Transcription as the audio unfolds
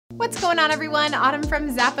What's going on, everyone? Autumn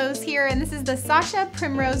from Zappos here, and this is the Sacha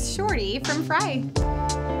Primrose Shortie from Frye.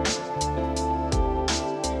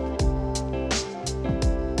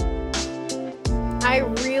 I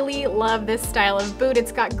really love this style of boot.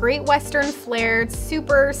 It's got great Western flair. It's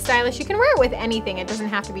super stylish. You can wear it with anything. It doesn't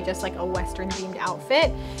have to be just like a Western themed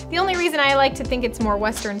outfit. The only reason I like to think it's more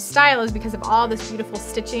Western style is because of all this beautiful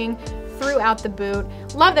stitching throughout the boot.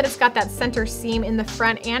 Love that it's got that center seam in the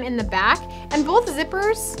front and in the back, and both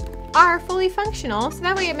zippers are fully functional, so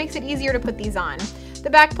that way it makes it easier to put these on. The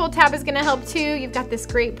back pull tab is gonna help too. You've got this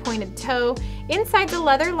great pointed toe. Inside the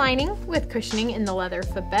leather lining with cushioning in the leather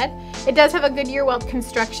footbed. It does have a Goodyear welt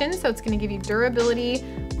construction, so it's gonna give you durability,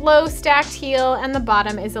 low stacked heel, and the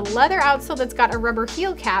bottom is a leather outsole that's got a rubber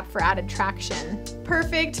heel cap for added traction.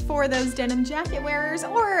 Perfect for those denim jacket wearers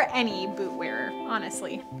or any boot wearer,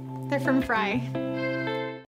 honestly. They're from Frye.